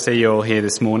See you all here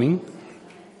this morning.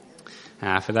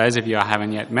 For those of you I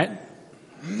haven't yet met,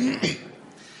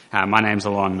 my name's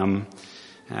Alon.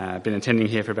 I've been attending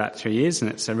here for about 3 years, and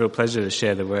it's a real pleasure to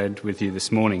share the word with you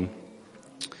this morning.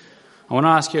 I want to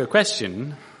ask you a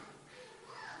question.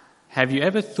 Have you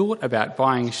ever thought about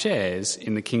buying shares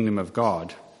in the kingdom of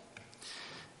God?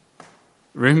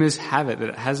 Rumours have it that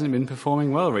it hasn't been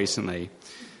performing well recently.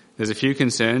 There's a few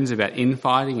concerns about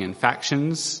infighting and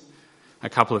factions. A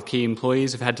couple of key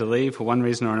employees have had to leave for one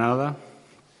reason or another.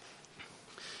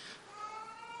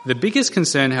 The biggest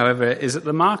concern, however, is that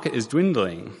the market is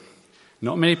dwindling.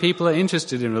 Not many people are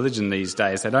interested in religion these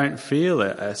days. They don't feel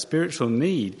a spiritual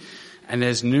need. And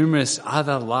there's numerous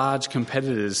other large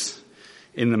competitors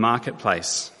in the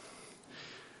marketplace.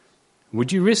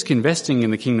 Would you risk investing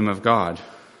in the kingdom of God?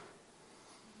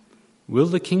 Will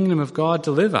the kingdom of God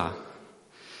deliver?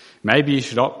 Maybe you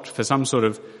should opt for some sort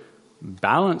of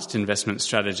balanced investment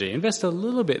strategy. Invest a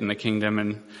little bit in the kingdom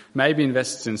and maybe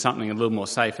invest in something a little more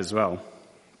safe as well.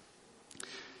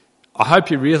 I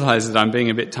hope you realise that I'm being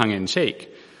a bit tongue-in-cheek,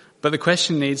 but the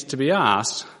question needs to be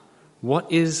asked,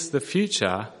 what is the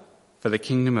future for the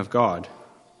kingdom of God?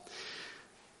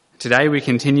 Today we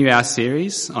continue our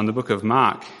series on the book of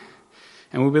Mark,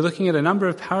 and we'll be looking at a number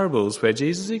of parables where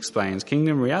Jesus explains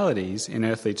kingdom realities in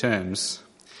earthly terms.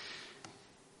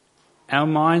 Our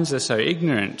minds are so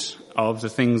ignorant of the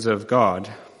things of God.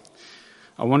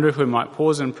 I wonder if we might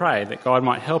pause and pray that God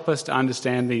might help us to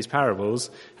understand these parables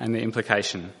and their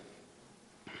implication.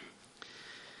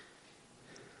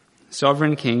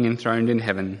 Sovereign King enthroned in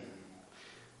heaven,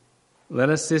 let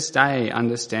us this day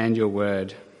understand your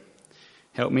word.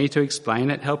 Help me to explain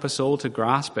it, help us all to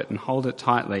grasp it and hold it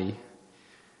tightly.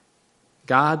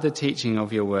 Guard the teaching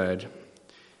of your word.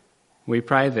 We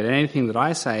pray that anything that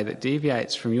I say that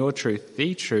deviates from your truth,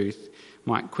 the truth,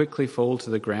 might quickly fall to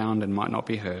the ground and might not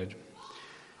be heard.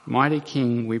 Mighty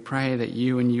King, we pray that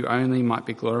you and you only might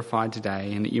be glorified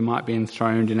today and that you might be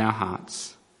enthroned in our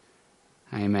hearts.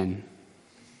 Amen.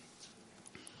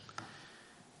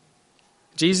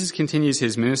 Jesus continues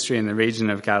his ministry in the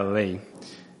region of Galilee.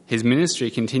 His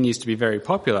ministry continues to be very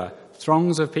popular.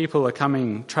 Throngs of people are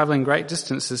travelling great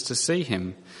distances to see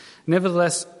him.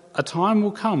 Nevertheless, a time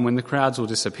will come when the crowds will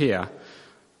disappear.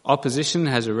 Opposition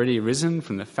has already arisen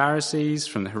from the Pharisees,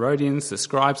 from the Herodians, the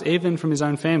scribes, even from his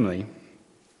own family.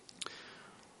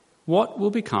 What will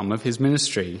become of his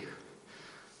ministry?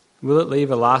 Will it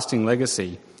leave a lasting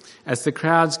legacy? As the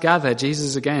crowds gather,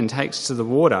 Jesus again takes to the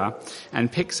water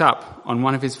and picks up on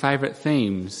one of his favourite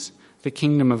themes, the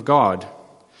kingdom of God.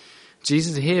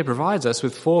 Jesus here provides us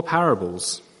with 4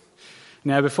 parables.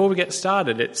 Now, before we get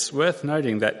started, it's worth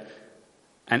noting that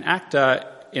an actor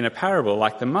in a parable,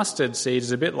 like the mustard seed,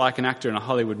 is a bit like an actor in a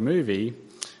Hollywood movie.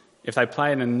 If they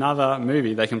play in another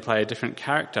movie, they can play a different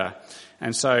character.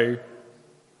 And so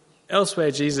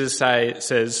elsewhere Jesus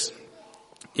says,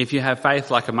 if you have faith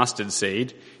like a mustard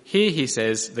seed, here he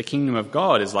says the kingdom of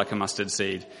God is like a mustard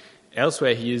seed.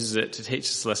 Elsewhere he uses it to teach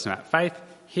us a lesson about faith.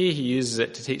 Here he uses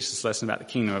it to teach us a lesson about the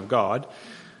kingdom of God.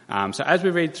 So as we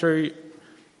read through,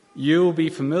 you'll be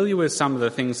familiar with some of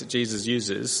the things that Jesus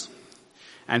uses,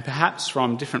 and perhaps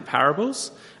from different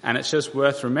parables, and it's just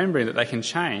worth remembering that they can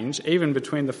change. Even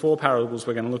between the 4 parables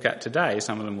we're going to look at today,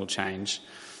 some of them will change.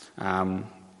 And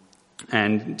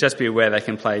just be aware they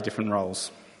can play different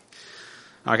roles.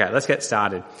 Okay, let's get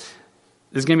started.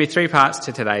 There's going to be 3 parts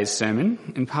to today's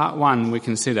sermon. In part 1, we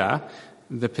consider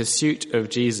the pursuit of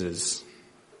Jesus.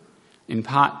 In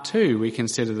part 2, we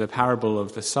consider the parable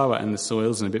of the sower and the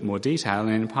soils in a bit more detail.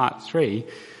 And in part 3,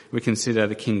 we consider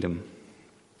the kingdom.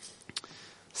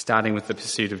 Starting with the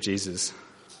pursuit of Jesus.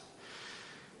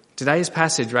 Today's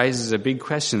passage raises a big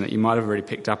question that you might have already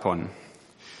picked up on.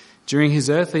 During his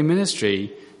earthly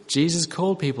ministry, Jesus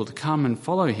called people to come and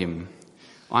follow him.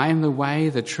 I am the way,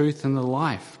 the truth, and the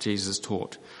life, Jesus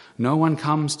taught. No one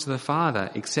comes to the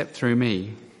Father except through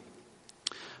me.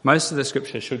 Most of the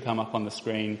scripture should come up on the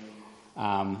screen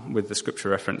with the scripture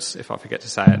reference, if I forget to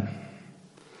say it.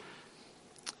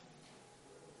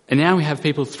 And now we have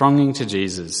people thronging to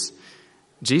Jesus.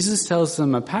 Jesus tells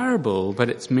them a parable, but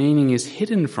its meaning is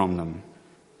hidden from them.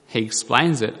 He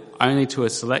explains it only to a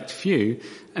select few,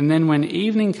 and then when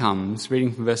evening comes,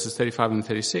 reading from verses 35 and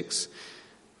 36,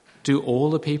 do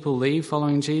all the people leave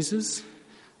following Jesus?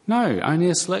 No, only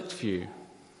a select few.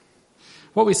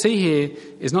 What we see here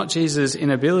is not Jesus'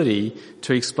 inability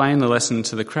to explain the lesson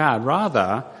to the crowd,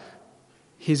 rather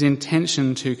his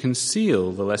intention to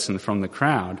conceal the lesson from the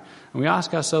crowd. And we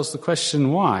ask ourselves the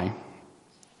question, why?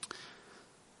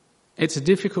 It's a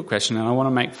difficult question, and I want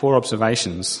to make 4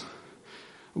 observations.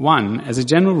 1, as a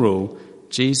general rule,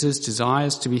 Jesus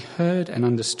desires to be heard and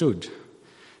understood.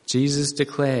 Jesus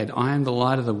declared, "I am the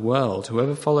light of the world.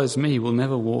 Whoever follows me will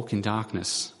never walk in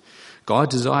darkness." God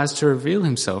desires to reveal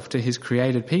himself to his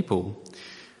created people.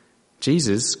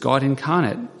 Jesus, God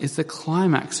incarnate, is the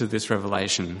climax of this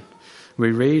revelation.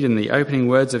 We read in the opening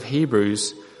words of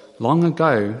Hebrews, "Long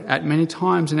ago, at many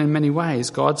times and in many ways,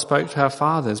 God spoke to our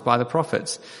fathers by the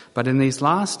prophets, but in these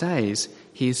last days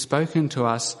he has spoken to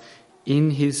us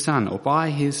in his Son," or by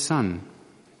his Son.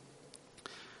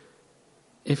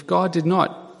 If God did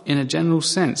not, in a general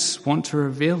sense, want to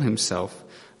reveal himself,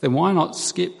 then why not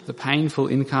skip the painful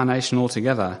incarnation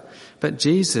altogether? But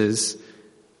Jesus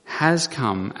has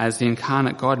come as the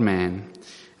incarnate God-man,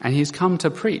 and he's come to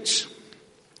preach.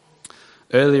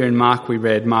 Earlier in Mark we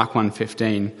read Mark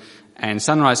 1:15, and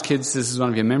Sunrise Kids, this is one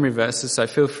of your memory verses, so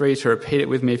feel free to repeat it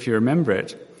with me if you remember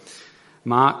it.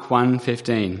 Mark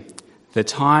 1:15, "The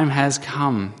time has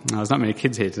come." Now, there's not many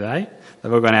kids here today.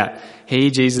 They've all gone out.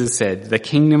 "He," Jesus said, "the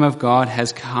kingdom of God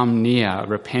has come near.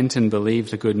 Repent and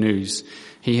believe the good news."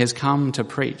 He has come to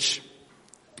preach.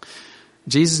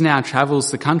 Jesus now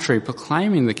travels the country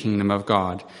proclaiming the kingdom of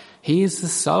God. He is the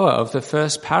sower of the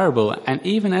first parable, and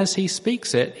even as he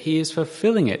speaks it, he is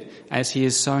fulfilling it as he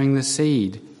is sowing the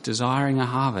seed, desiring a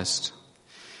harvest.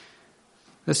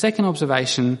 The second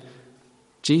observation,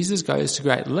 Jesus goes to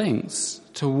great lengths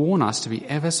to warn us to be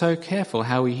ever so careful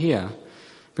how we hear,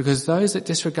 because those that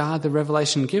disregard the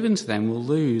revelation given to them will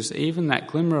lose even that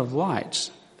glimmer of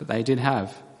light that they did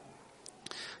have.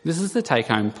 This is the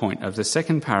take-home point of the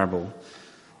second parable.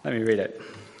 Let me read it.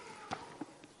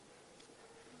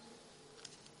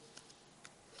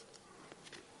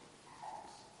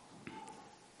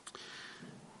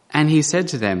 "And he said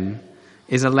to them,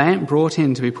 'Is a lamp brought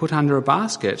in to be put under a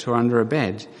basket or under a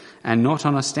bed, and not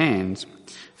on a stand?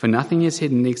 For nothing is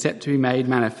hidden except to be made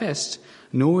manifest,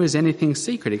 nor is anything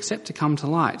secret except to come to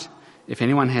light. If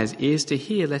anyone has ears to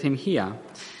hear, let him hear.'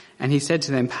 And he said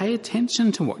to them, 'Pay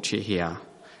attention to what you hear.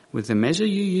 With the measure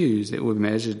you use, it will be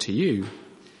measured to you,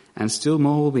 and still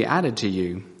more will be added to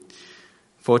you.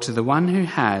 For to the one who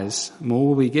has, more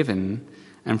will be given,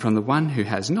 and from the one who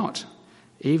has not,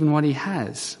 even what he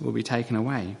has will be taken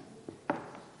away.'"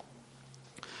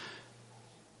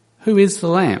 Who is the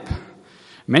lamp?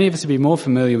 Many of us would be more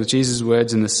familiar with Jesus'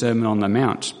 words in the Sermon on the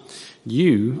Mount.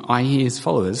 "You, i.e. his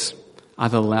followers, are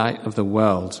the light of the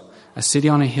world. A city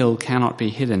on a hill cannot be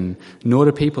hidden, nor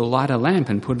do people light a lamp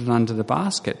and put it under the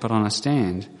basket, but on a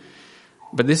stand."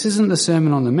 But this isn't the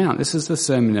Sermon on the Mount, this is the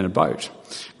sermon in a boat.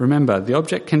 Remember, the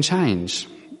object can change.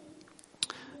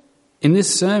 In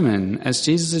this sermon, as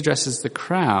Jesus addresses the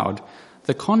crowd,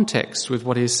 the context with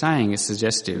what he's saying is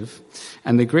suggestive,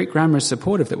 and the Greek grammar is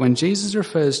supportive that when Jesus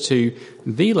refers to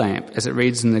the lamp, as it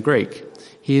reads in the Greek,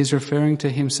 he is referring to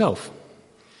himself.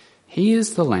 He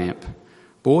is the lamp,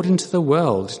 brought into the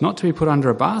world, not to be put under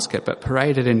a basket, but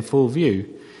paraded in full view.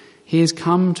 He has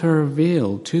come to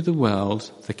reveal to the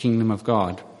world the kingdom of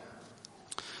God.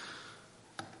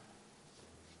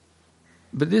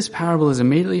 But this parable is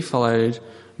immediately followed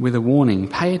with a warning.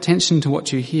 "Pay attention to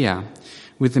what you hear.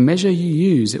 With the measure you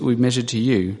use, it will be measured to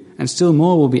you, and still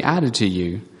more will be added to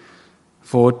you.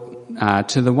 For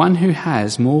to the one who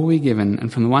has, more will be given,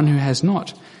 and from the one who has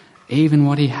not, even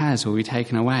what he has will be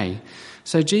taken away."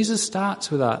 So Jesus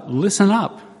starts with a "listen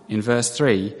up" in verse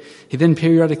 3. He then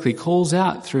periodically calls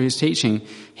out through his teaching,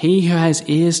 "He who has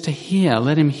ears to hear,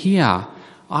 let him hear,"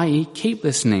 i.e. keep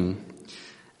listening.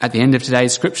 At the end of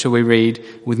today's scripture we read,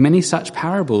 "With many such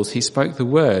parables he spoke the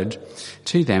word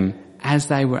to them as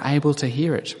they were able to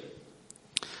hear it."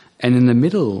 And in the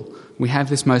middle we have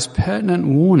this most pertinent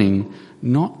warning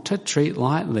not to treat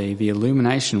lightly the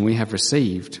illumination we have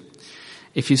received.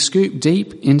 If you scoop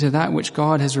deep into that which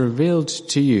God has revealed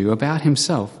to you about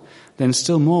himself, then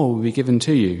still more will be given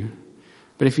to you.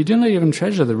 But if you do not even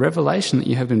treasure the revelation that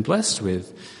you have been blessed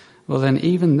with, well then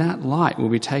even that light will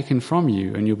be taken from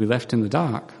you and you'll be left in the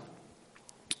dark.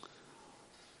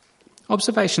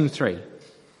 Observation 3.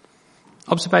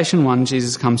 Observation 1,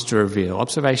 Jesus comes to reveal.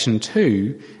 Observation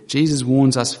 2, Jesus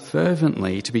warns us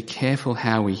fervently to be careful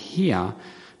how we hear,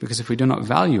 because if we do not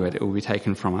value it, it will be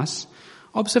taken from us.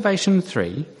 Observation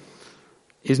 3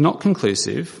 is not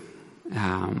conclusive,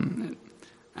 and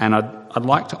I'd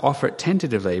like to offer it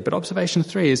tentatively, but observation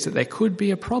 3 is that there could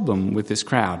be a problem with this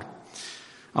crowd.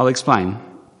 I'll explain.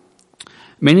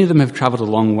 Many of them have travelled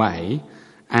a long way,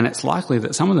 and it's likely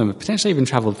that some of them have potentially even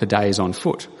travelled for days on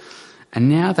foot. And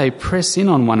now they press in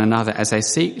on one another as they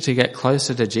seek to get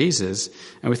closer to Jesus,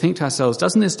 and we think to ourselves,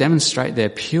 doesn't this demonstrate their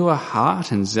pure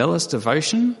heart and zealous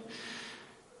devotion?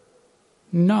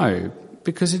 No,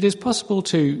 because it is possible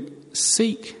to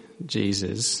seek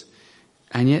Jesus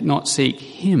and yet not seek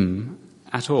him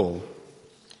at all.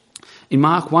 In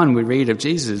Mark 1, we read of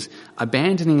Jesus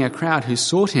abandoning a crowd who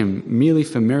sought him merely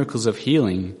for miracles of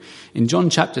healing. In John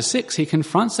chapter 6, he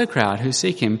confronts a crowd who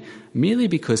seek him merely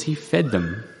because he fed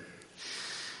them.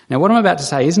 Now, what I'm about to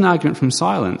say is an argument from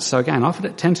silence, so again, I offered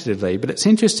it tentatively, but it's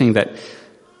interesting that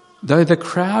though the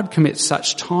crowd commits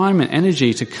such time and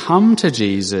energy to come to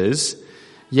Jesus,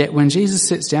 yet when Jesus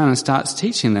sits down and starts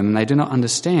teaching them and they do not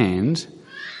understand,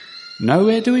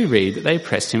 nowhere do we read that they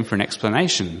pressed him for an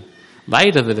explanation.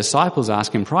 Later, the disciples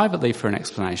ask him privately for an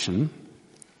explanation.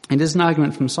 It is an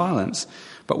argument from silence,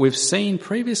 but we've seen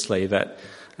previously that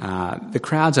the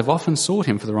crowds have often sought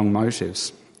him for the wrong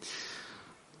motives.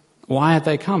 Why had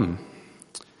they come?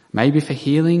 Maybe for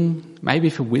healing, maybe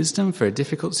for wisdom for a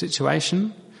difficult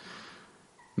situation,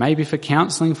 maybe for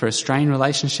counselling for a strained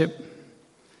relationship.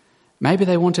 Maybe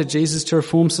they wanted Jesus to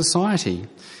reform society,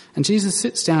 and Jesus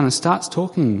sits down and starts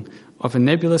talking of a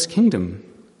nebulous kingdom.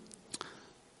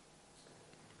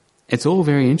 It's all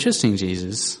very interesting,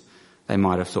 Jesus, they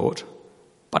might have thought,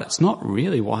 but it's not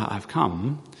really why I've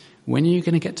come. When are you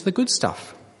going to get to the good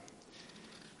stuff?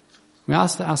 We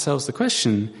ask ourselves the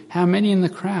question, how many in the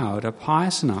crowd are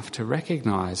pious enough to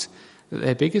recognise that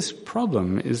their biggest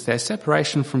problem is their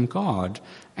separation from God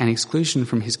and exclusion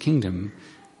from his kingdom,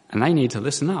 and they need to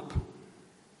listen up?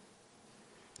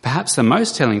 Perhaps the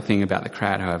most telling thing about the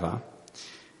crowd, however,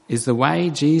 is the way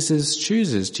Jesus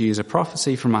chooses to use a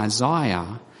prophecy from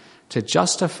Isaiah to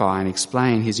justify and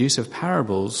explain his use of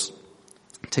parables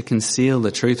to conceal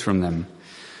the truth from them.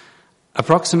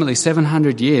 Approximately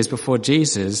 700 years before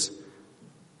Jesus,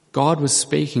 God was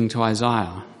speaking to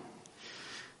Isaiah.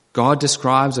 God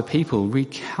describes a people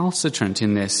recalcitrant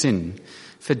in their sin.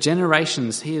 For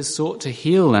generations he has sought to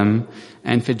heal them,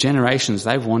 and for generations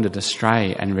they've wandered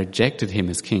astray and rejected him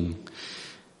as king.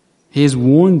 He has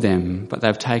warned them, but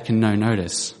they've taken no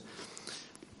notice.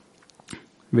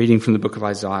 Reading from the book of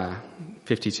Isaiah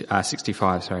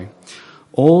 65.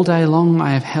 All day long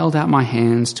I have held out my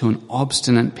hands to an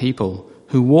obstinate people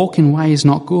who walk in ways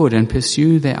not good and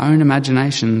pursue their own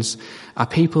imaginations, are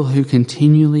people who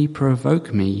continually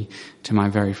provoke me to my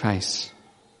very face.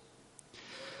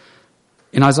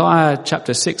 In Isaiah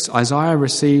chapter 6, Isaiah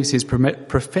receives his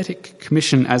prophetic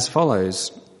commission as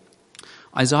follows.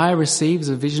 Isaiah receives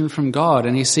a vision from God,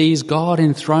 and he sees God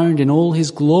enthroned in all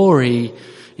his glory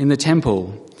in the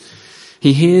temple.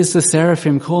 He hears the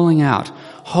seraphim calling out,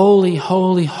 "Holy,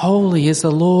 holy, holy is the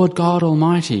Lord God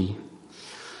Almighty."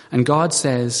 And God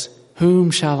says, "Whom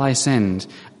shall I send?"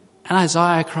 And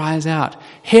Isaiah cries out,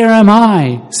 "Here am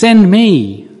I, send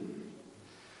me."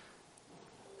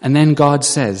 And then God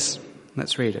says,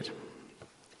 let's read it.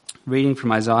 Reading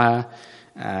from Isaiah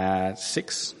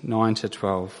 6, 9 to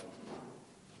 12.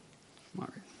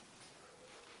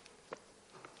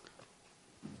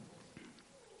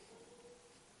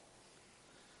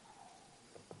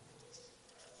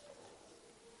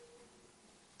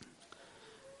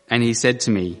 And he said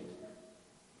to me,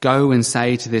 "Go and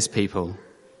say to this people,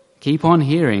 keep on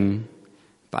hearing,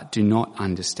 but do not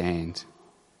understand.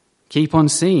 Keep on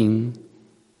seeing,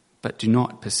 but do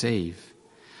not perceive.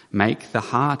 Make the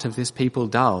heart of this people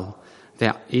dull,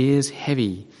 their ears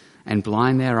heavy, and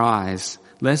blind their eyes,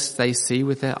 lest they see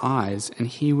with their eyes and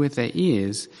hear with their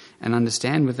ears and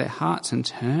understand with their hearts and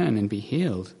turn and be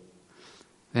healed."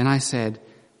 Then I said,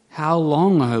 "How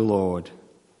long, O Lord?"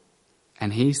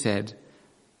 And he said,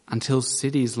 "Until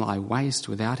cities lie waste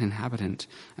without inhabitant,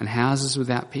 and houses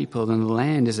without people, and the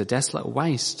land is a desolate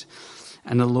waste,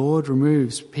 and the Lord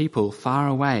removes people far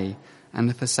away, and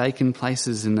the forsaken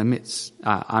places in the midst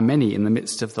are many in the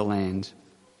midst of the land."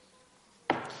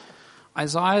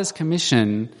 Isaiah's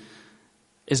commission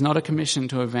is not a commission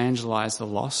to evangelize the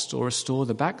lost or restore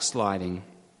the backsliding.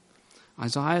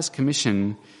 Isaiah's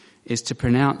commission is to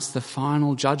pronounce the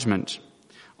final judgment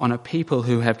on a people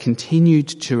who have continued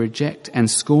to reject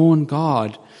and scorn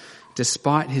God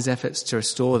despite his efforts to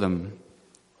restore them.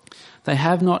 They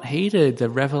have not heeded the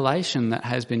revelation that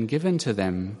has been given to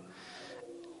them,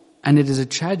 and it is a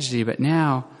tragedy, but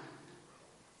now,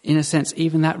 in a sense,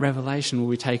 even that revelation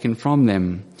will be taken from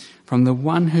them. From the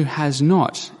one who has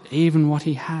not, even what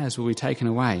he has will be taken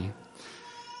away.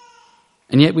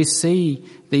 And yet we see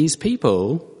these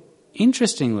people,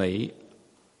 interestingly,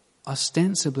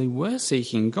 ostensibly were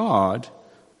seeking God,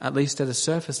 at least at a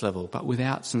surface level, but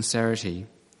without sincerity.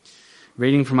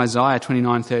 Reading from Isaiah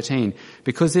 29:13,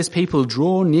 "Because this people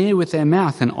draw near with their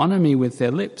mouth and honour me with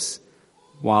their lips,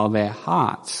 while their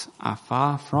hearts are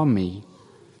far from me."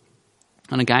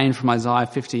 And again from Isaiah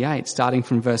 58, starting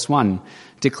from verse 1,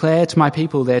 "Declare to my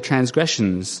people their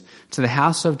transgressions, to the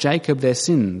house of Jacob their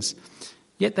sins.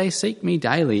 Yet they seek me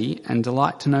daily and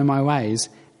delight to know my ways,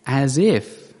 as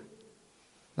if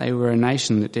They were a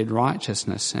nation that did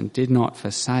righteousness and did not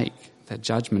forsake the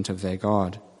judgment of their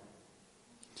God.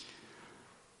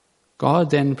 God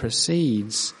then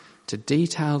proceeds to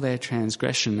detail their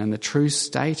transgression and the true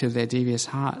state of their devious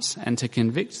hearts and to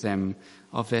convict them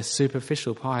of their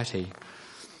superficial piety.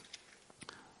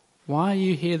 Why are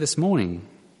you here this morning?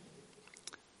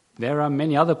 There are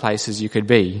many other places you could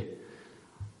be.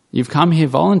 You've come here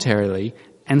voluntarily,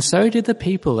 and so did the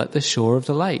people at the shore of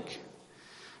the lake.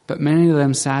 But many of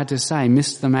them, sad to say,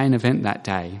 missed the main event that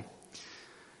day.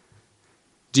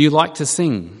 Do you like to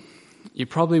sing? You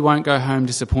probably won't go home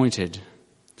disappointed.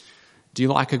 Do you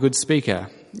like a good speaker?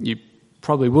 You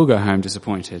probably will go home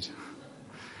disappointed.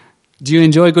 Do you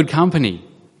enjoy good company?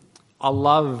 I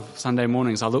love Sunday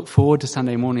mornings. I look forward to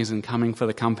Sunday mornings and coming for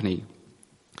the company.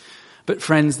 But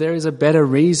friends, there is a better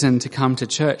reason to come to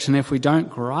church, and if we don't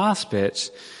grasp it,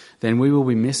 then we will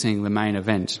be missing the main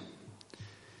event.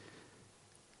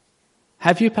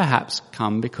 Have you perhaps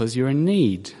come because you're in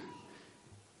need?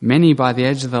 Many by the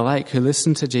edge of the lake who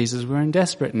listened to Jesus were in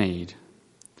desperate need.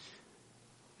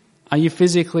 Are you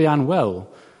physically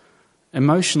unwell,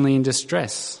 emotionally in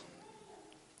distress?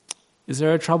 Is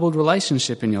there a troubled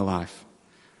relationship in your life?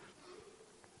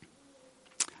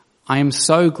 I am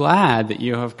so glad that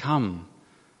you have come.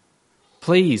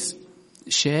 Please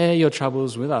share your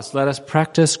troubles with us. Let us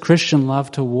practice Christian love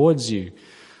towards you.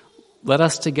 Let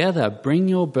us together bring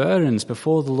your burdens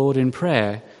before the Lord in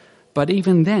prayer. But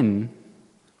even then,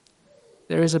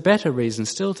 there is a better reason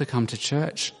still to come to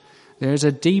church. There is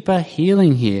a deeper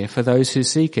healing here for those who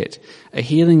seek it, a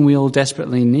healing we all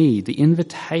desperately need, the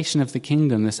invitation of the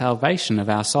kingdom, the salvation of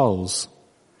our souls.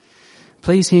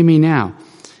 Please hear me now.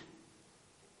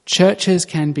 Churches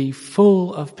can be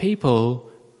full of people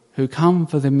who come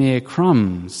for the mere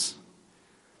crumbs.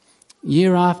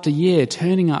 Year after year,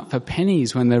 turning up for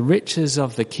pennies when the riches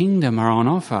of the kingdom are on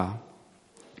offer.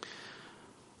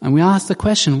 And we ask the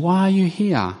question, why are you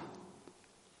here?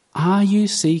 Are you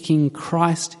seeking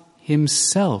Christ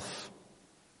himself?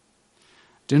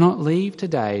 Do not leave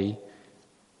today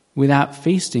without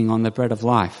feasting on the bread of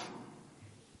life.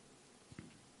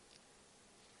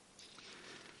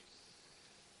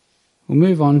 We'll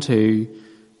move on to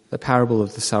the parable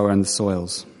of the sower and the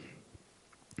soils.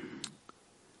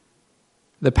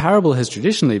 The parable has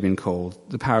traditionally been called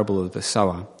the parable of the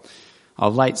sower.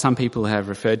 Of late, some people have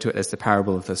referred to it as the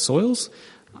parable of the soils,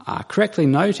 correctly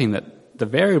noting that the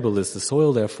variable is the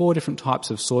soil. There are 4 different types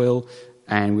of soil,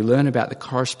 and we learn about the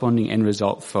corresponding end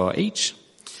result for each.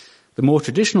 The more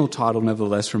traditional title,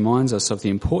 nevertheless, reminds us of the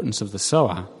importance of the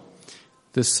sower.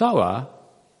 The sower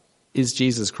is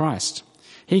Jesus Christ.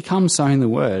 He comes sowing the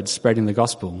word, spreading the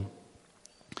gospel.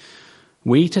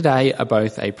 We today are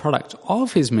both a product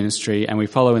of his ministry and we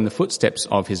follow in the footsteps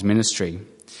of his ministry.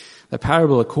 The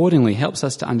parable accordingly helps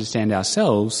us to understand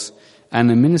ourselves and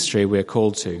the ministry we are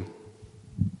called to.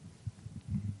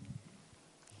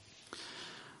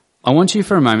 I want you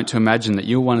for a moment to imagine that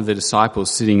you're one of the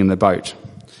disciples sitting in the boat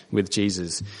with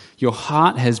Jesus. Your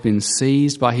heart has been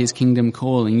seized by his kingdom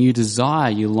calling. You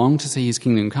desire, you long to see his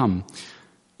kingdom come.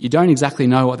 You don't exactly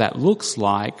know what that looks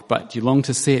like, but you long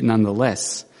to see it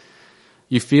nonetheless.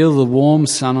 You feel the warm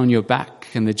sun on your back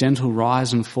and the gentle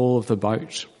rise and fall of the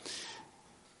boat.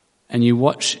 And you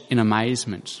watch in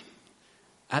amazement.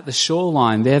 At the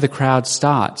shoreline, there the crowd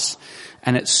starts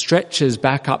and it stretches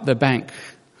back up the bank.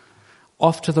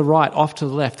 Off to the right, off to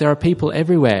the left. There are people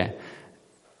everywhere.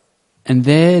 And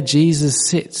there Jesus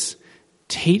sits,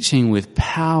 teaching with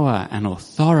power and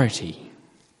authority.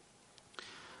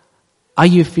 Are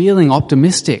you feeling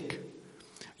optimistic?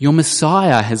 Your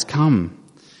Messiah has come.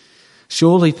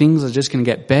 Surely things are just going to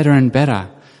get better and better.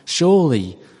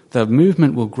 Surely the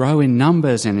movement will grow in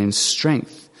numbers and in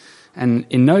strength. And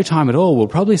in no time at all, we'll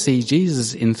probably see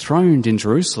Jesus enthroned in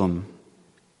Jerusalem.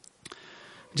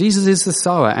 Jesus is the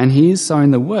sower, and he is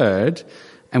sowing the word.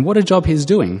 And what a job he's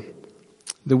doing.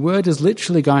 The word is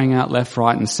literally going out left,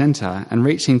 right and centre and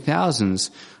reaching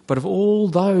thousands. But of all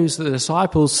those that the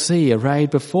disciples see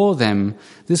arrayed before them,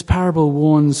 this parable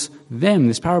warns them,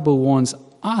 this parable warns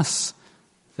us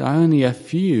that only a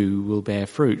few will bear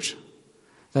fruit.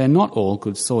 They are not all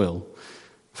good soil.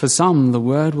 For some, the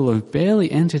word will have barely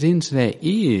entered into their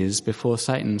ears before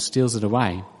Satan steals it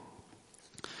away.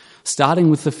 Starting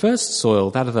with the first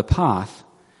soil, that of the path,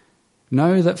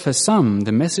 know that for some,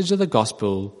 the message of the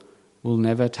gospel will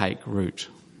never take root.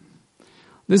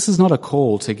 This is not a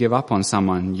call to give up on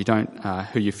someone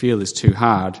who you feel is too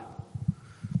hard.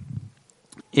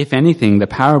 If anything, the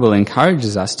parable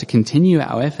encourages us to continue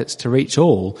our efforts to reach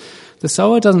all. The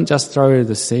sower doesn't just throw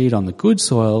the seed on the good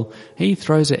soil, he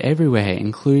throws it everywhere,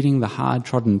 including the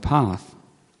hard-trodden path.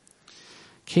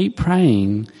 Keep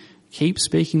praying, keep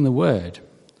speaking the word.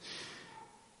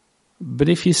 But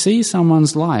if you see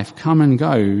someone's life come and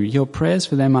go, your prayers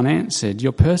for them unanswered,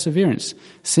 your perseverance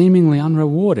seemingly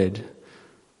unrewarded,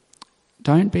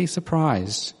 don't be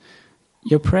surprised.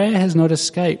 Your prayer has not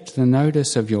escaped the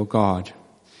notice of your God.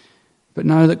 But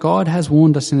know that God has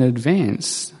warned us in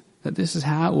advance that this is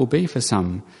how it will be for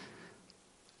some.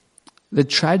 The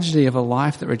tragedy of a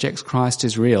life that rejects Christ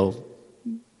is real.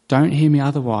 Don't hear me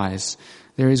otherwise.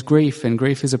 There is grief, and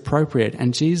grief is appropriate,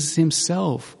 and Jesus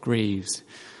himself grieves.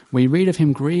 We read of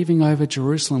him grieving over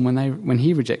Jerusalem when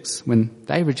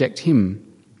they reject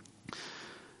him.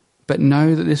 But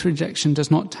know that this rejection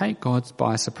does not take God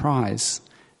by surprise.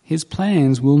 His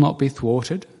plans will not be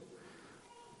thwarted.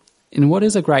 In what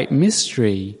is a great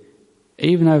mystery,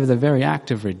 even over the very act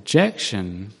of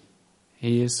rejection,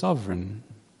 he is sovereign.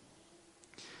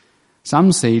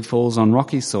 Some seed falls on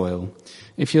rocky soil.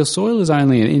 If your soil is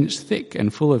only an inch thick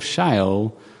and full of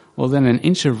shale, well then an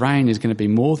inch of rain is going to be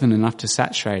more than enough to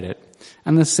saturate it,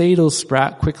 and the seed will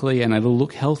sprout quickly and it'll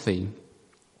look healthy.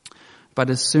 But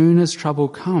as soon as trouble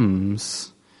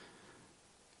comes,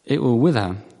 it will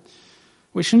wither.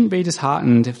 We shouldn't be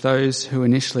disheartened if those who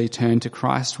initially turn to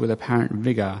Christ with apparent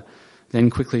vigour then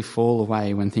quickly fall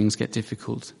away when things get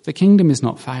difficult. The kingdom is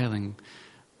not failing.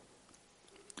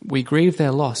 We grieve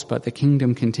their loss, but the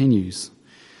kingdom continues.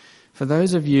 For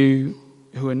those of you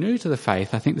who are new to the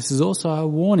faith, I think this is also a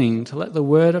warning to let the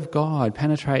word of God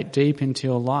penetrate deep into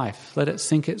your life. Let it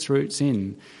sink its roots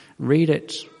in. Read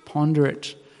it, ponder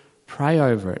it, pray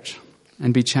over it,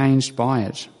 and be changed by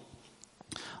it.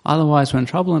 Otherwise, when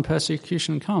trouble and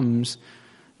persecution comes,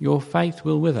 your faith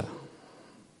will wither.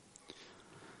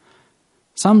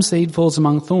 Some seed falls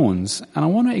among thorns, and I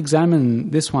want to examine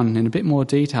this one in a bit more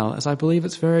detail as I believe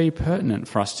it's very pertinent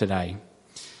for us today.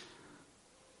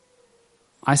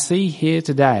 I see here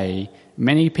today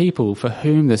many people for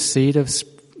whom the seed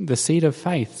of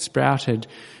faith sprouted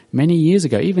many years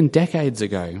ago, even decades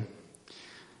ago.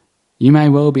 You may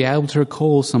well be able to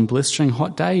recall some blistering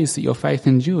hot days that your faith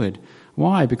endured.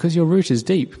 Why? Because your root is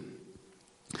deep.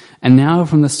 And now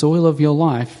from the soil of your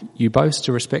life, you boast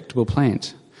a respectable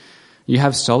plant. You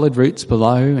have solid roots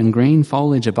below and green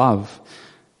foliage above.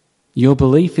 Your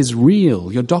belief is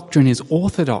real. Your doctrine is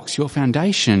orthodox. Your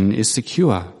foundation is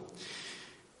secure.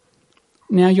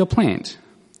 Now your plant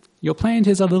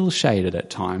is a little shaded at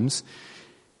times.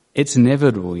 It's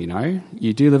inevitable, you know.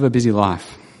 You do live a busy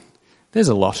life. There's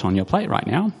a lot on your plate right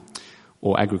now,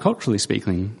 or agriculturally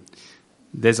speaking,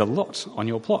 there's a lot on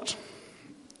your plot.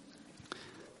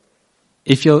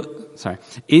 Is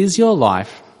your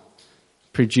life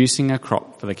producing a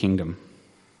crop for the kingdom?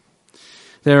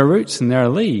 There are roots and there are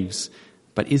leaves,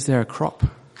 but is there a crop?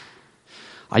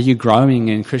 Are you growing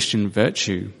in Christian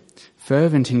virtue,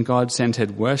 fervent in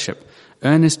God-centered worship,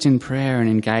 earnest in prayer and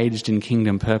engaged in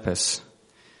kingdom purpose?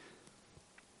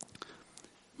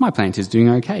 My plant is doing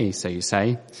okay, so you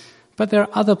say, but there are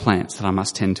other plants that I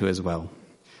must tend to as well.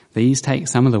 These take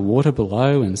some of the water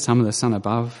below and some of the sun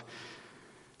above.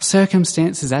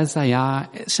 Circumstances as they are,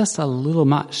 it's just a little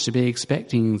much to be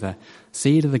expecting the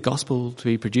seed of the gospel to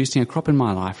be producing a crop in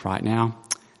my life right now.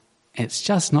 It's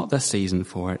just not the season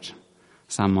for it,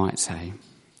 some might say.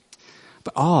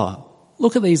 But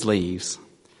look at these leaves.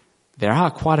 There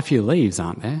are quite a few leaves,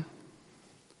 aren't there?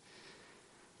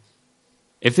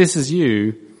 If this is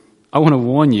you, I want to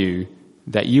warn you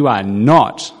that you are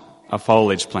not a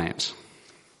foliage plant.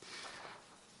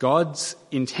 God's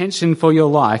intention for your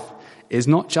life is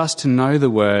not just to know the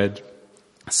word,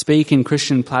 speak in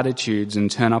Christian platitudes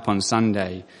and turn up on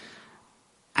Sunday.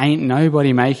 Ain't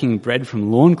nobody making bread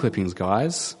from lawn clippings,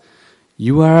 guys.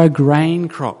 You are a grain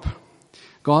crop.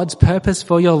 God's purpose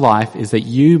for your life is that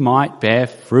you might bear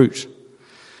fruit.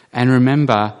 And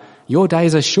remember, your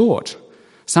days are short.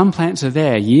 Some plants are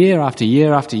there year after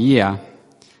year after year,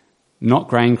 not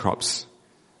grain crops.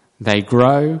 They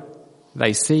grow,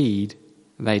 they seed,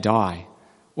 they die.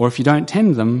 Or if you don't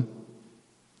tend them,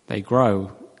 they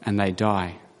grow and they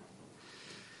die.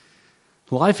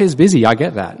 Life is busy, I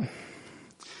get that.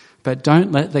 But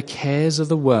don't let the cares of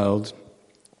the world,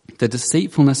 the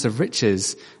deceitfulness of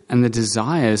riches, and the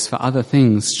desires for other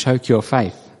things choke your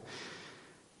faith.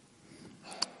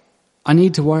 I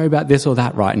need to worry about this or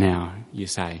that right now, you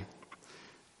say.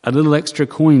 A little extra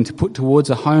coin to put towards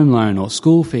a home loan or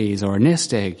school fees or a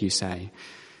nest egg, you say.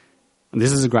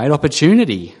 This is a great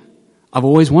opportunity. I've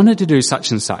always wanted to do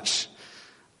such and such.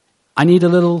 I need a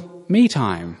little me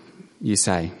time, you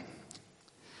say.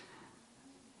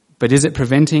 But is it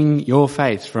preventing your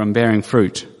faith from bearing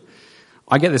fruit?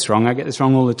 I get this wrong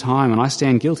all the time, and I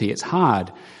stand guilty. It's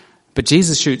hard. But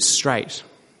Jesus shoots straight.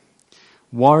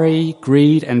 Worry,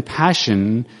 greed, and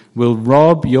passion will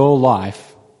rob your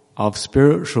life of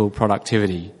spiritual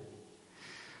productivity.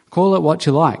 Call it what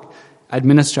you like.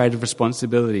 Administrative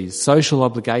responsibilities, social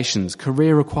obligations,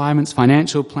 career requirements,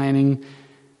 financial planning.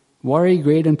 Worry,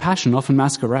 greed, and passion often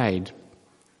masquerade.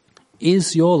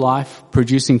 Is your life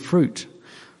producing fruit?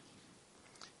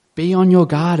 Be on your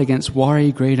guard against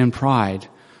worry, greed, and pride.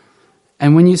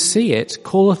 And when you see it,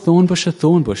 call a thorn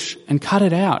bush and cut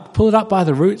it out. Pull it up by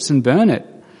the roots and burn it.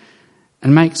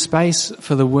 And make space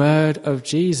for the word of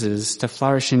Jesus to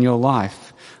flourish in your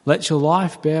life. Let your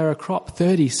life bear a crop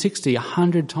 30, 60,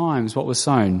 100 times what was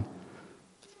sown.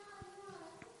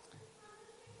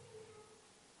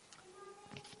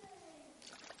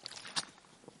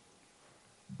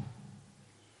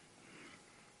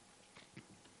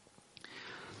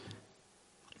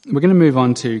 We're going to move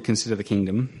on to consider the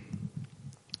kingdom.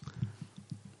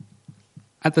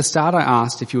 At the start, I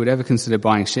asked if you would ever consider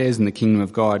buying shares in the kingdom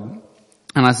of God,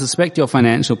 and I suspect your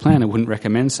financial planner wouldn't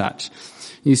recommend such.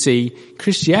 You see,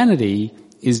 Christianity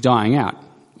is dying out,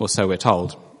 or so we're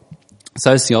told.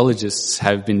 Sociologists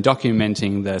have been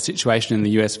documenting the situation in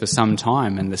the US for some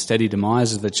time and the steady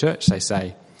demise of the church, they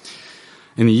say.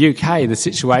 In the UK, the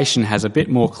situation has a bit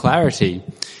more clarity.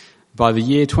 By the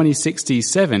year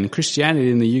 2067,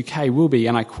 Christianity in the UK will be,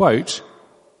 and I quote,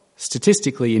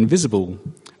 statistically invisible,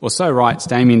 or so writes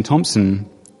Damien Thompson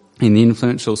in the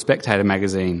influential Spectator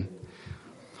magazine.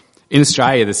 In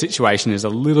Australia, the situation is a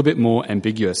little bit more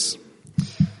ambiguous.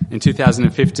 In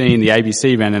 2015, the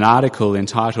ABC ran an article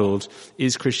entitled,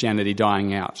 "Is Christianity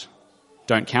Dying Out?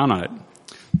 Don't count on it."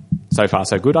 So far,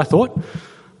 so good, I thought.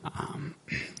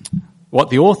 What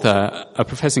the author, a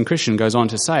professing Christian, goes on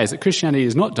to say is that Christianity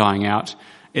is not dying out,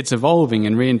 it's evolving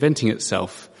and reinventing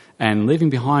itself and leaving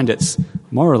behind its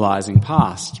moralizing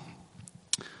past.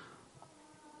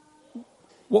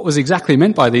 What was exactly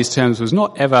meant by these terms was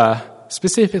not ever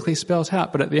specifically spelt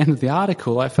out, but at the end of the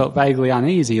article I felt vaguely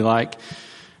uneasy, like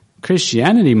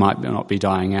Christianity might not be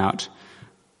dying out,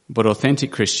 but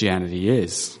authentic Christianity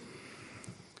is.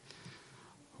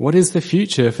 What is the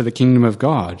future for the kingdom of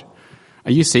God?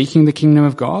 Are you seeking the kingdom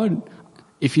of God?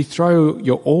 If you throw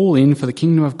your all in for the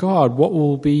kingdom of God, what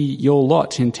will be your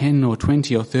lot in 10 or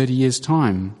 20 or 30 years'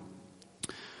 time?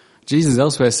 Jesus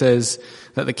elsewhere says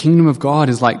that the kingdom of God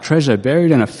is like treasure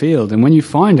buried in a field, and when you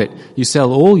find it, you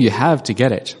sell all you have to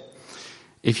get it.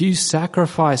 If you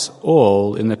sacrifice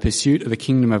all in the pursuit of the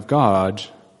kingdom of God,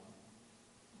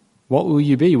 what will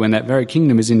you be when that very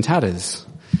kingdom is in tatters?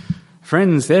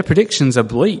 Friends, their predictions are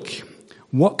bleak.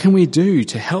 What can we do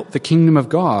to help the kingdom of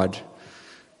God?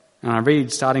 And I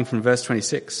read starting from verse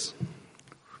 26,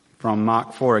 from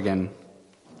Mark 4 again.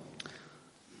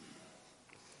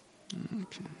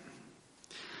 Okay.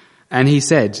 And he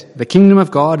said, "The kingdom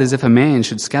of God is if a man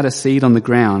should scatter seed on the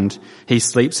ground. He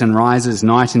sleeps and rises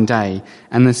night and day,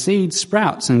 and the seed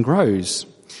sprouts and grows.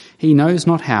 He knows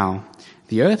not how.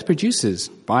 The earth produces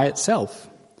by itself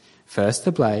first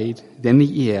the blade, then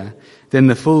the ear, then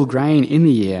the full grain in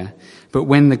the ear. But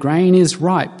when the grain is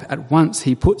ripe, at once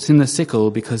he puts in the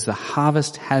sickle because the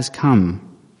harvest has come."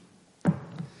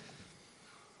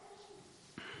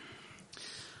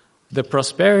 The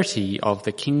prosperity of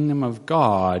the kingdom of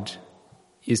God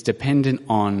is dependent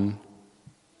on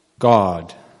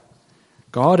God.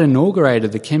 God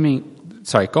inaugurated the kingdom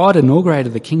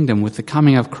with the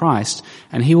coming of Christ,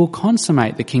 and he will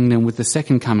consummate the kingdom with the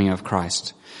second coming of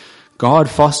Christ. God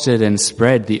fostered and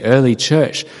spread the early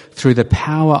church through the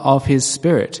power of his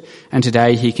Spirit, and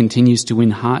today he continues to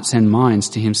win hearts and minds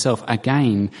to himself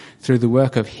again through the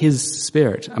work of his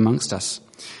Spirit amongst us.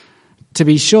 To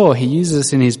be sure, he uses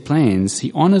us in his plans.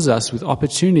 He honours us with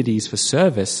opportunities for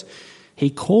service. He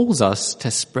calls us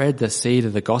to spread the seed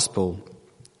of the gospel.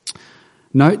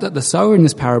 Note that the sower in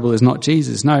this parable is not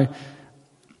Jesus. No,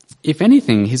 if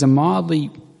anything, he's a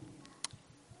mildly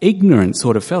ignorant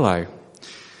sort of fellow.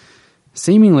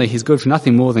 Seemingly, he's good for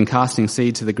nothing more than casting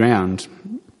seed to the ground.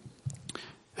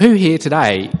 Who here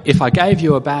today, if I gave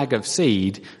you a bag of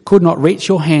seed, could not reach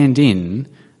your hand in,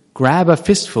 grab a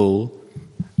fistful,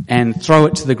 and throw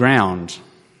it to the ground?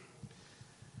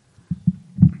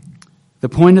 The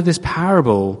point of this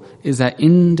parable is that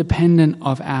independent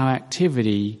of our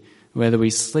activity, whether we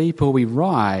sleep or we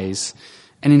rise,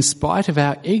 and in spite of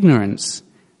our ignorance,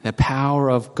 the power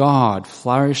of God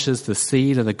flourishes the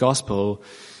seed of the gospel,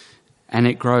 and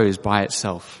it grows by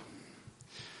itself.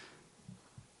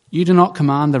 You do not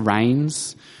command the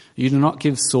rains. You do not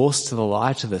give source to the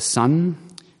light of the sun.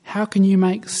 How can you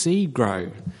make seed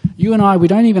grow? You and I, we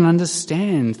don't even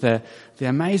understand the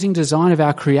amazing design of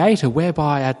our Creator,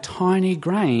 whereby a tiny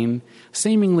grain,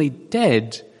 seemingly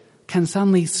dead, can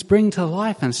suddenly spring to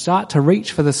life and start to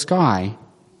reach for the sky.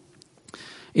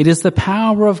 It is the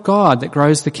power of God that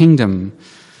grows the kingdom.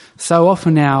 So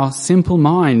often our simple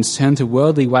minds turn to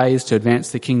worldly ways to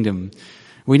advance the kingdom.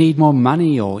 We need more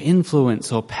money or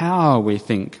influence or power, we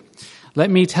think. Let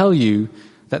me tell you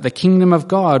that the kingdom of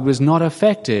God was not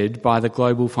affected by the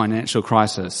global financial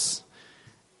crisis.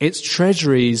 Its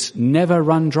treasuries never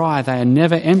run dry. They are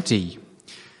never empty.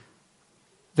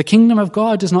 The kingdom of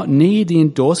God does not need the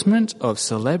endorsement of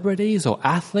celebrities or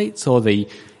athletes or the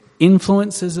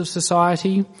influences of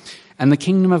society, and the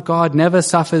kingdom of God never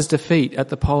suffers defeat at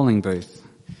the polling booth.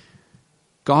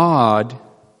 God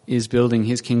is building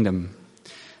his kingdom.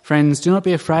 Friends, do not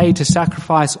be afraid to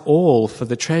sacrifice all for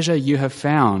the treasure you have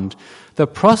found. The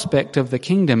prospect of the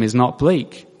kingdom is not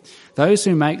bleak. Those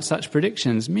who make such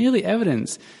predictions merely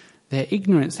evidence their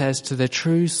ignorance as to the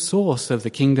true source of the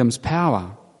kingdom's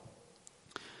power.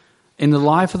 In the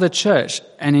life of the church,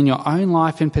 and in your own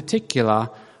life in particular,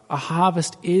 a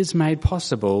harvest is made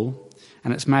possible,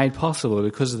 and it's made possible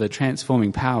because of the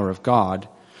transforming power of God.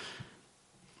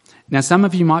 Now, some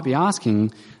of you might be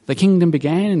asking, the kingdom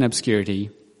began in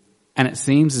obscurity, and it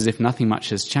seems as if nothing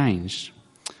much has changed.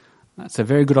 That's a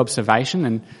very good observation,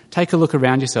 and take a look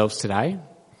around yourselves today.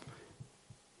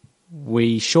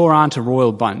 We sure aren't a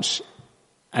royal bunch,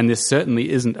 and this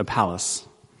certainly isn't a palace.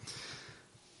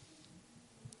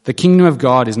 The kingdom of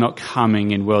God is not coming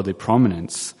in worldly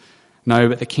prominence. No,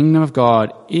 but the kingdom of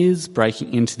God is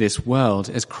breaking into this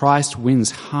world as Christ wins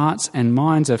hearts and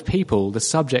minds of people, the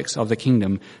subjects of the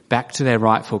kingdom, back to their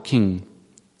rightful king.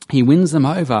 He wins them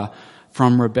over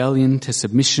from rebellion to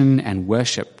submission and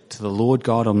worship to the Lord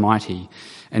God Almighty.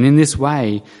 And in this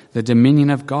way, the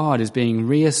dominion of God is being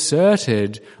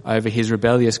reasserted over his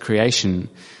rebellious creation.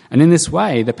 And in this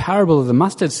way, the parable of the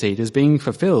mustard seed is being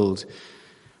fulfilled.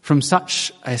 From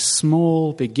such a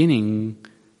small beginning,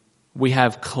 we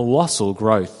have colossal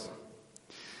growth.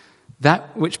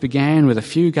 That which began with a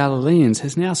few Galileans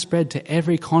has now spread to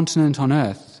every continent on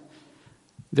earth.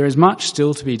 There is much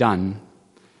still to be done.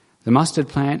 The mustard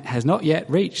plant has not yet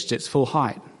reached its full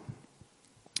height.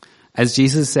 As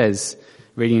Jesus says,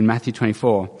 reading in Matthew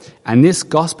 24, "And this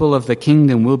gospel of the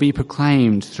kingdom will be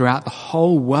proclaimed throughout the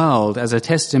whole world as a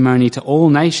testimony to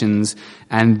all nations,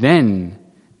 and then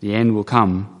the end will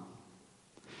come."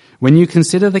 When you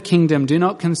consider the kingdom, do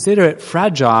not consider it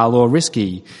fragile or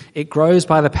risky. It grows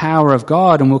by the power of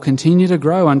God and will continue to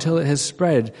grow until it has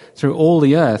spread through all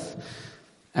the earth.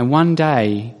 And one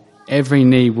day, every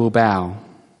knee will bow.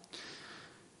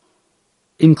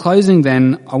 In closing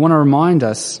then, I want to remind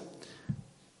us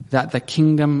that the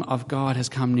kingdom of God has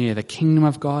come near. The kingdom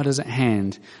of God is at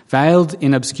hand, veiled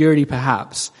in obscurity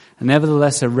perhaps, and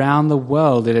nevertheless around the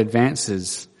world it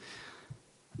advances.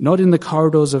 Not in the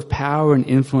corridors of power and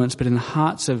influence, but in the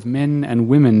hearts of men and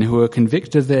women who are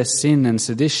convicted of their sin and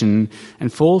sedition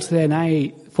and fall to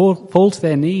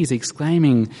their knees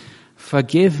exclaiming,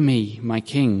 "Forgive me, my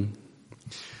King."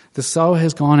 The sower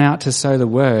has gone out to sow the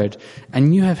word,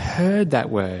 and you have heard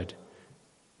that word.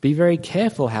 Be very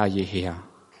careful how you hear.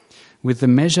 With the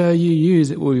measure you use,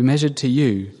 it will be measured to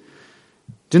you.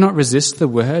 Do not resist the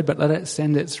word, but let it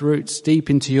send its roots deep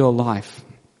into your life.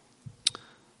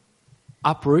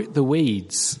 Uproot the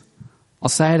weeds. I'll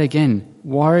say it again.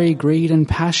 Worry, greed, and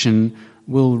passion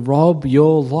will rob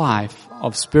your life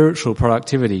of spiritual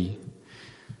productivity.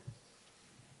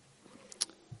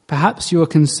 Perhaps you are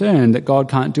concerned that God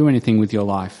can't do anything with your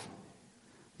life,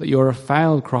 that you're a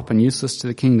failed crop and useless to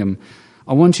the kingdom.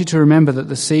 I want you to remember that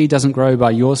the seed doesn't grow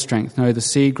by your strength. No, the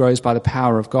seed grows by the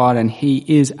power of God, and he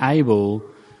is able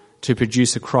to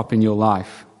produce a crop in your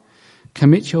life.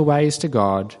 Commit your ways to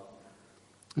God,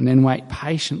 and then wait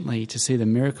patiently to see the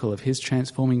miracle of his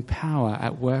transforming power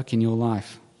at work in your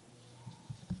life.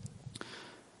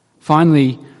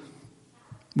 Finally,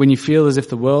 when you feel as if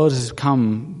the world has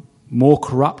become more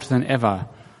corrupt than ever,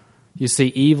 you see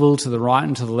evil to the right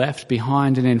and to the left,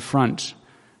 behind and in front,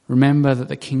 remember that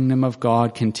the kingdom of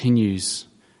God continues.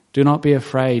 Do not be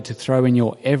afraid to throw in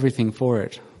your everything for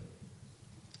it.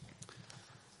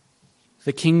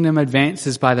 The kingdom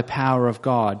advances by the power of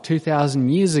God. 2,000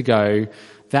 years ago,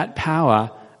 that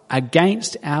power,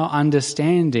 against our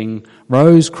understanding,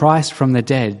 rose Christ from the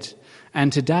dead.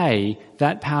 And today,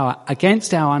 that power,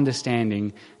 against our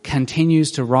understanding,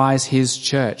 continues to rise his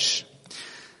church.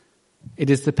 It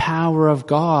is the power of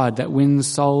God that wins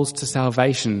souls to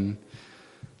salvation,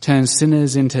 turns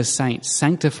sinners into saints,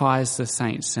 sanctifies the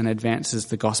saints, and advances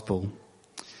the gospel.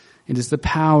 It is the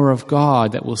power of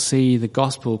God that will see the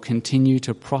gospel continue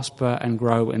to prosper and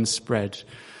grow and spread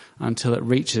until it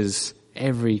reaches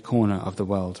every corner of the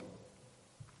world.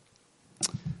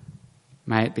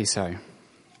 May it be so.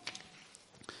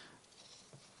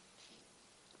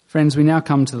 Friends, we now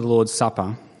come to the Lord's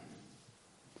Supper.